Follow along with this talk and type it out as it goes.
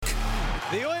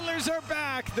The Oilers are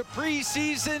back. The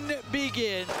preseason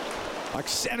begins. Puck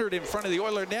centered in front of the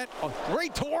Oiler net,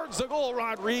 right towards the goal.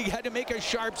 Rodrigue had to make a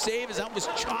sharp save as that was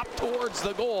chopped towards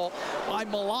the goal by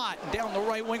Malott. Down the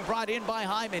right wing, brought in by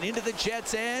Hyman, into the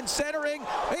Jets end, centering.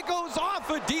 It goes off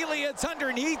of Delia. It's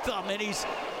underneath him, and he's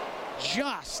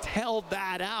just held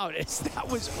that out as that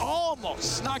was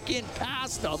almost snuck in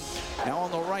past him. Now on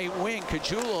the right wing,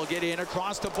 Caggiula will get in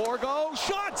across to Bourgault.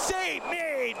 Shot save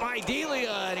made by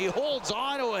Delia, and he holds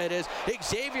on to it as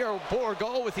Xavier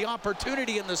Bourgault with the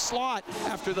opportunity in the slot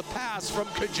after the pass from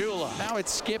Caggiula. Now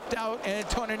it's skipped out, and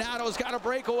Toninato's got a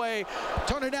breakaway.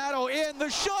 Toninato in, the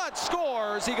shot,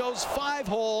 scores. He goes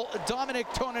 5-hole, Dominic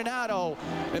Toninato,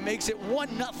 and makes it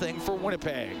 1-0 for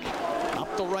Winnipeg.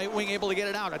 Up the right wing, able to get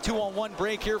it out. A 2-on-1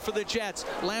 break here for the Jets.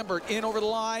 Lambert in over the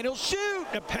line. He'll shoot.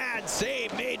 A pad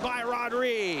save made by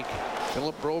Rodrigue.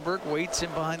 Philip Broberg waits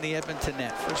in behind the Edmonton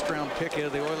net. First round pick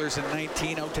of the Oilers in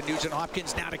 19. Out to Nugent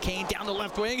Hopkins. Now to Kane down the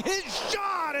left wing. His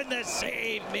shot and the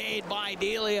save made by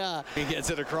Delia. He gets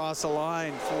it across the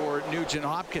line for Nugent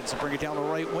Hopkins. Bring it down the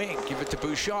right wing. Give it to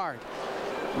Bouchard.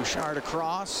 Bouchard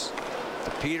across.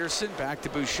 To Peterson, back to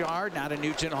Bouchard, now to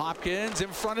Nugent Hopkins, in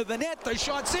front of the net, the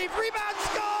shot, save, rebound,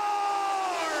 scores!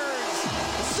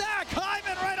 Zach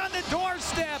Hyman right on the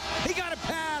doorstep. He got a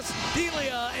pass,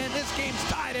 Delia, and this game's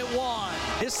tied at 1.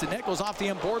 The net goes off the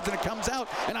end boards and it comes out,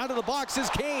 and out of the box is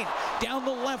Kane. Down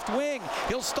the left wing,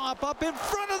 he'll stop up in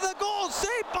front of the goal,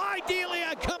 saved by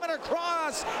Delia, coming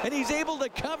across, and he's able to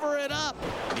cover it up.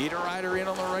 Niederreiter in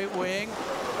on the right wing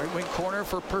corner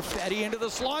for Perfetti into the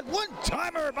slot.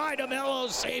 One-timer by DeMello,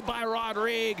 saved by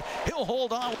Rodrigue. He'll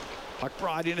hold on. Puck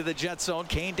brought into the Jet zone.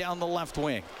 Kane down the left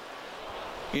wing.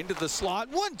 Into the slot.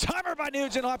 One-timer by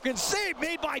Nugent Hopkins. Save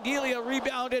made by Delia.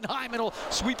 Rebound, and Hyman will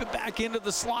sweep it back into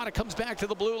the slot. It comes back to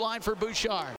the blue line for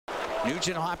Bouchard.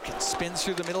 Nugent Hopkins spins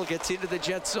through the middle, gets into the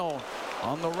Jet zone.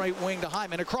 On the right wing to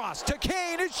Hyman, across to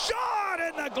Kane. A shot,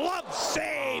 and the glove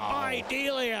save by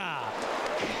Delia.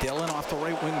 Dillon off the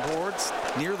right wing boards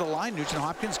near the line. Nugent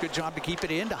Hopkins, good job to keep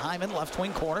it in to Hyman, left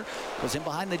wing corner. Goes in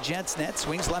behind the Jets net,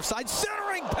 swings left side,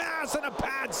 centering pass, and a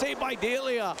pad save by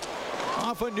Delia.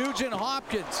 Off of Nugent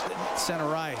Hopkins.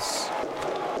 Center ice.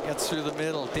 Gets through the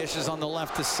middle, dishes on the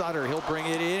left to Sutter. He'll bring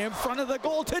it in front of the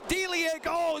goal to Delia.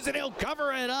 Goes, and he'll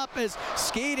cover it up as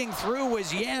skating through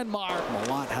was Janmark.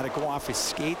 Malott had to go off his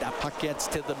skate. That puck gets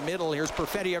to the middle. Here's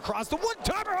Perfetti across the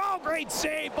one-timer. Oh, great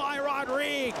save by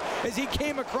Rodrigue as he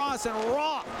came across and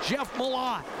rocked Jeff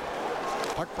Malott.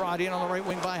 Puck brought in on the right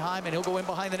wing by Hyman. He'll go in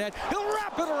behind the net. He'll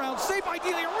wrap it around. Save by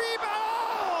Delia. Rebound.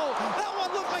 Oh, that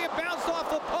one looked like it bounced off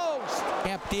the post.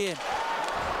 Camped in.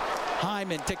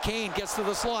 Hyman to Kane, gets to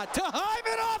the slot, to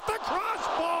Hyman off the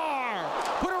crossbar!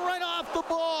 Put it right off the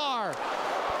bar!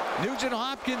 Nugent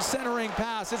Hopkins centering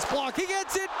pass, it's blocked, he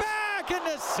gets it back, and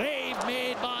the save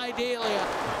made by Delia.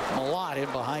 Malott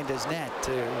in behind his net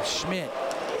to Schmidt.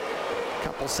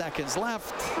 Couple seconds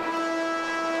left.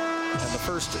 And the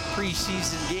first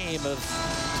preseason game of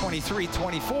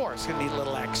 23-24 is going to need a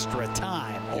little extra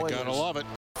time. You gotta love it.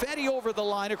 Perfetti over the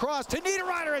line, across to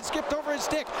Niederreiter. It skipped over his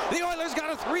stick. The Oilers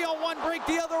got a 3-on-1 break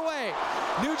the other way.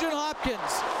 Nugent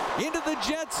Hopkins into the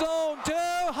Jet zone to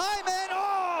Hyman.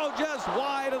 Oh, just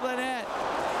wide of the net.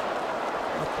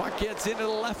 The puck gets into the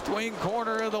left wing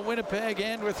corner of the Winnipeg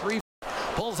end with 3.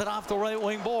 Pulls it off the right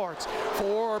wing boards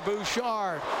for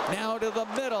Bouchard. Now to the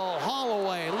middle.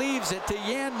 Holloway leaves it to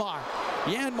Janmark.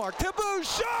 Janmark to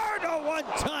Bouchard. A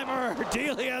one-timer.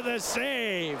 Delia the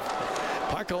save.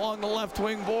 Puck along the left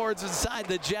wing boards inside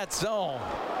the Jet zone.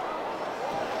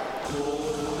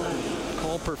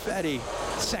 Cole Perfetti,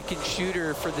 second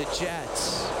shooter for the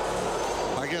Jets.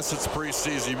 I guess it's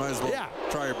preseason. You might as well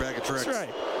try your bag of tricks. That's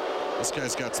right. This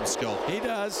guy's got some skill. He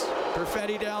does.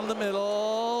 Perfetti down the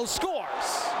middle.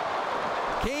 Scores.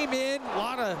 Came in, a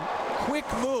lot of quick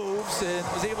moves, and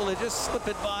was able to just slip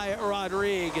it by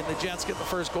Rodrigue, and the Jets get the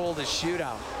first goal of the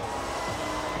shootout.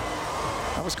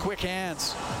 That was quick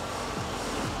hands.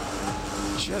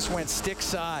 Just went stick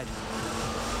side.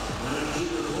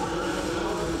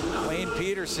 Wayne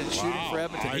Peterson shooting for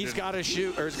Edmonton. He's got to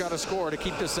shoot, or he's got to score to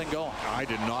keep this thing going. I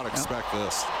did not expect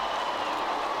this.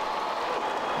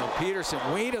 Well, Peterson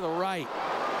way to the right.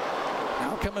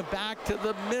 Now coming back to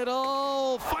the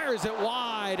middle, fires it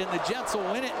wide, and the Jets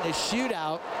will win it in the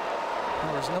shootout.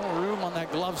 There's no room on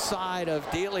that glove side of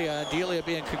Delia. Delia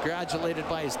being congratulated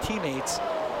by his teammates.